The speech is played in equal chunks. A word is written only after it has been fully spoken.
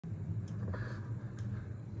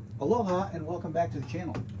Aloha and welcome back to the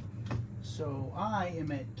channel. So I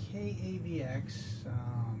am at KAVX,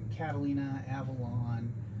 Catalina,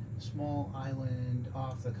 Avalon, small island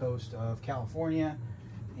off the coast of California,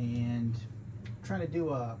 and trying to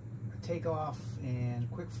do a takeoff and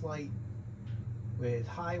quick flight with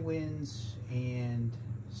high winds and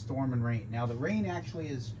storm and rain. Now the rain actually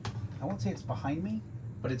is, I won't say it's behind me,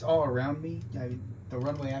 but it's all around me. The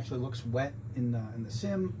runway actually looks wet in the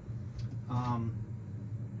sim.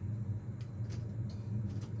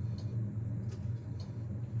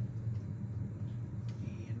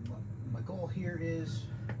 My goal here is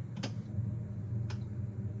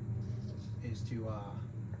to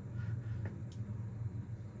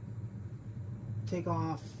take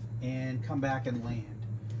off and come back and land.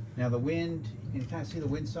 Now the wind, you can kind of see the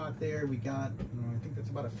windsock there. We got, I think that's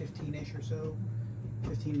about a 15-ish or so,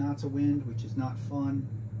 15 knots of wind, which is not fun.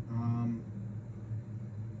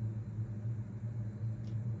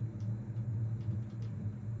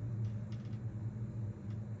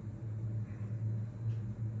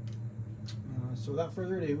 So without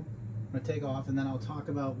further ado, I'm going to take off and then I'll talk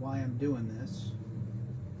about why I'm doing this.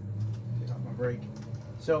 Take off my brake.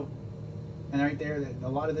 So, and right there, a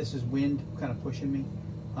lot of this is wind kind of pushing me.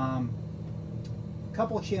 A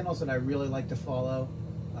couple of channels that I really like to follow,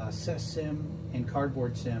 CessSim and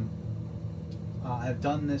CardboardSim. I've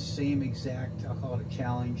done this same exact, I'll call it a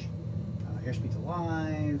challenge. Airspeed to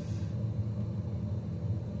live.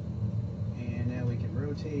 And now we can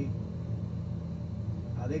rotate.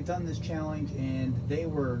 They've done this challenge and they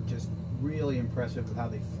were just really impressive with how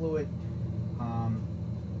they flew it.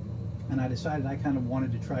 And I decided I kind of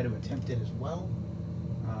wanted to try to attempt it as well.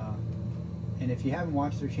 And if you haven't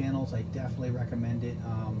watched their channels, I definitely recommend it.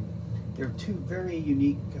 They're two very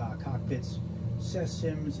unique cockpits.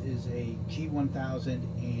 CessSim's is a G1000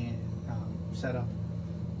 and setup,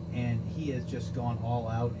 and he has just gone all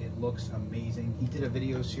out. It looks amazing. He did a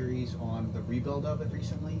video series on the rebuild of it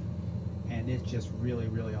recently, and it's just really,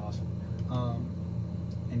 really awesome.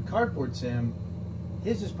 And CardboardSim,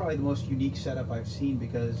 his is probably the most unique setup I've seen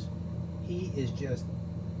because he is just,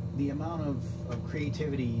 the amount of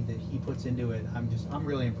creativity that he puts into it, I'm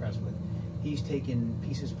really impressed with. He's taken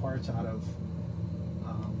parts out of,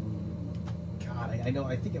 God,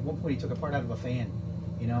 I think at one point he took a part out of a fan,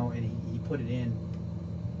 and he put it in.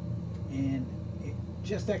 And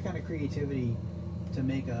just that kind of creativity to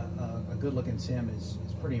make a good looking sim is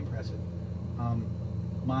pretty impressive.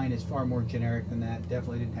 Mine is far more generic than that.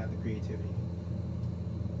 Definitely didn't have the creativity.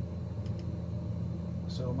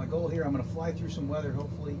 So my goal here, I'm going to fly through some weather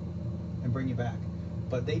hopefully and bring you back.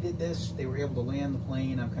 But they did this, they were able to land the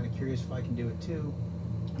plane. I'm kind of curious if I can do it too.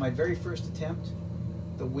 My very first attempt,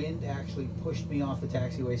 the wind actually pushed me off the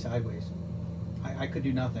taxiway sideways. I could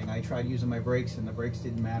do nothing. I tried using my brakes and the brakes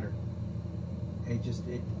didn't matter.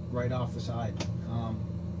 It right off the side.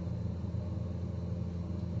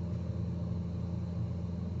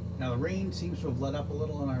 Now the rain seems to have let up a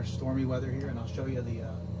little in our stormy weather here, and I'll show you the,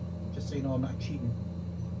 just so you know I'm not cheating.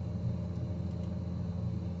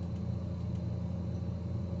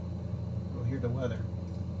 We'll hear the weather.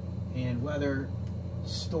 And weather,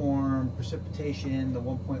 storm, precipitation, the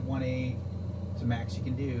 1.18, it's the max you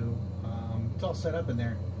can do. It's all set up in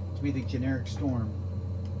there to be the generic storm.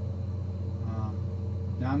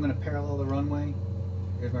 Now I'm going to parallel the runway.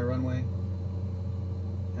 Here's my runway.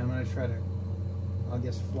 And I'm going to try to, I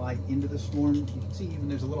guess, fly into the storm. You can see even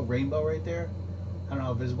there's a little rainbow right there. I don't know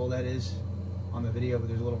how visible that is on the video, but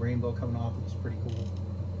there's a little rainbow coming off, which is pretty cool.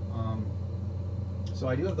 So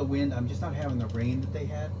I do have the wind. I'm just not having the rain that they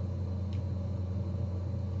had.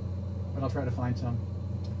 But I'll try to find some.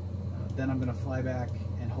 Then I'm going to fly back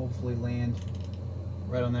and hopefully land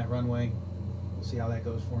right on that runway. We'll see how that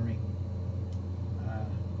goes for me.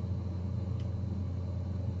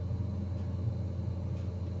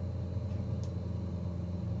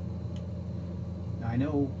 I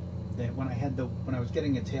know that when I was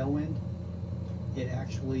getting a tailwind, it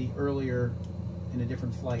actually earlier in a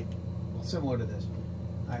different flight, well, similar to this,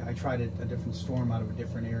 I tried a different storm out of a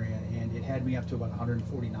different area, and it had me up to about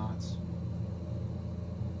 140 knots.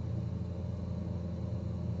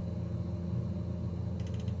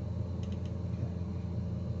 Okay.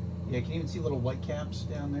 Yeah, you can even see little white caps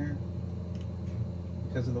down there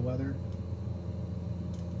because of the weather,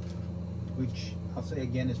 which I'll say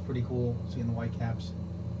again is pretty cool, seeing the white caps.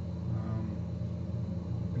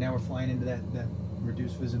 But now we're flying into that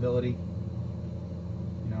reduced visibility,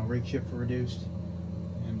 rate shift for reduced,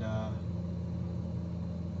 and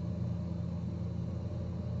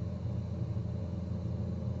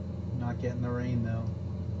not getting the rain though.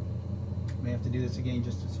 May have to do this again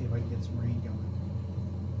just to see if I can get some rain going.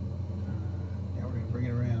 Now we're going to bring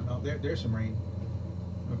it around. Oh, there's some rain.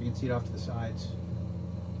 I don't know if you can see it off to the sides.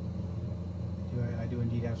 I do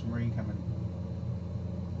indeed have some rain coming.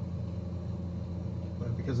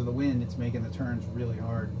 But because of the wind, it's making the turns really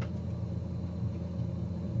hard.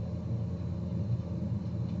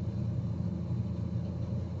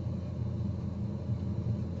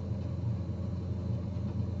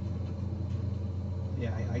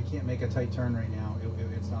 Yeah, I can't make a tight turn right now.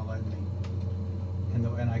 It's not letting me.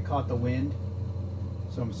 And I caught the wind,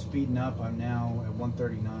 so I'm speeding up. I'm now at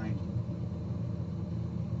 139.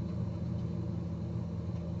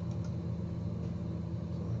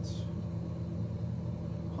 So let's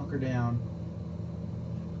hunker down.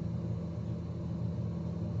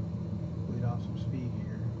 Bleed off some speed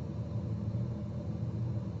here.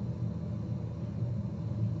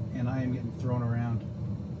 And I am getting thrown around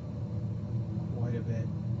quite a bit.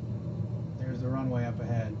 There's the runway up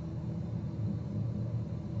ahead.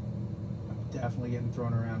 I'm definitely getting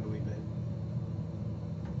thrown around a wee bit.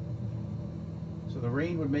 So the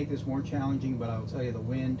rain would make this more challenging, but I'll tell you, the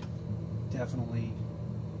wind definitely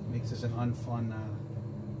makes this an unfun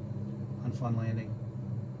landing.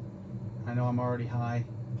 I know I'm already high.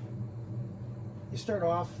 You start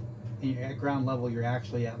off and you're at ground level, you're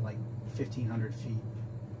actually at like 1,500 feet.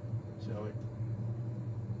 So it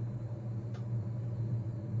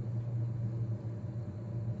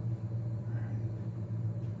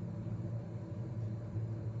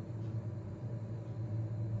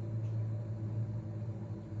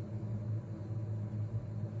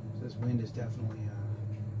this wind is definitely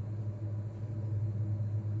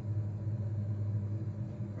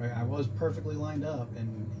right. I was perfectly lined up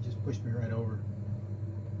and it just pushed me right over.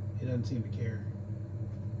 It doesn't seem to care.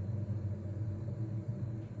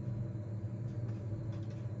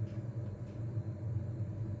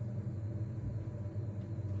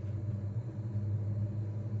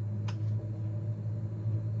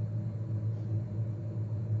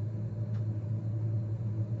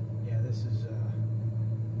 Yeah, this is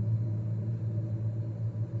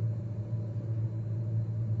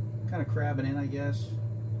kind of crabbing in, I guess.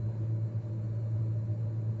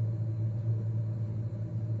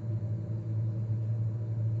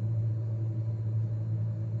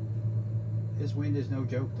 This wind is no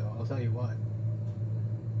joke, though, I'll tell you what.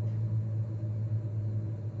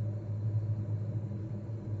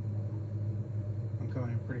 I'm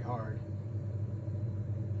coming in pretty hard.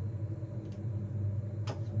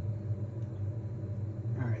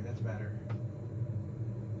 All right, that's better.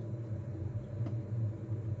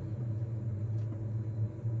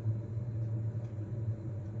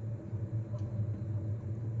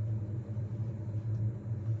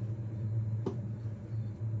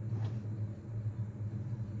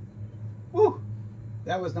 Woo!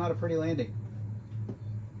 That was not a pretty landing.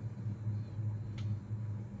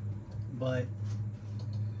 But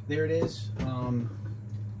there it is.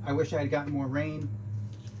 I wish I had gotten more rain.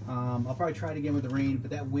 I'll probably try it again with the rain, but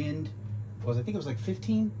that wind was, I think it was like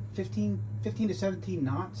 15 to 17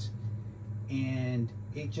 knots. And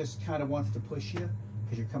it just kind of wants to push you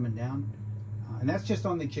as you're coming down. And that's just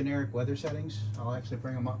on the generic weather settings. I'll actually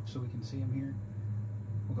bring them up so we can see them here.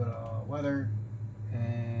 We'll go to weather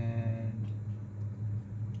and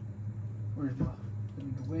where's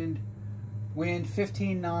the wind? Wind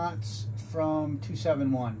 15 knots from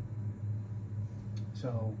 271.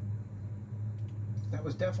 So that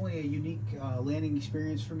was definitely a unique landing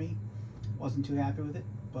experience for me. Wasn't too happy with it,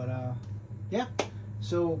 but yeah.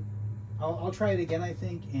 So I'll try it again, I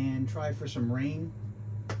think, and try for some rain.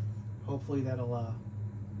 Hopefully that'll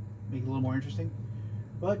make it a little more interesting.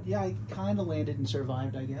 But yeah, I kind of landed and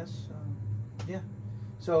survived, I guess. Yeah.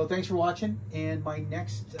 So thanks for watching, and my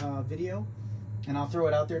next video, and I'll throw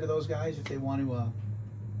it out there to those guys if they want to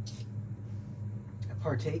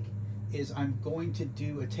partake, is I'm going to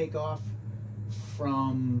do a takeoff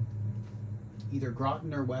from either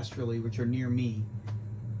Groton or Westerly, which are near me,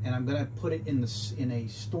 and I'm going to put it in a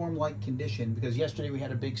storm-like condition, because yesterday we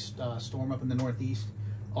had a big storm up in the northeast,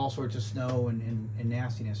 all sorts of snow and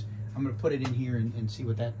nastiness. I'm going to put it in here and see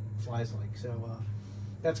what that flies like. So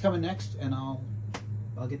that's coming next, and I'll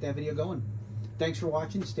get that video going. Thanks for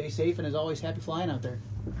watching. Stay safe, and as always, happy flying out there.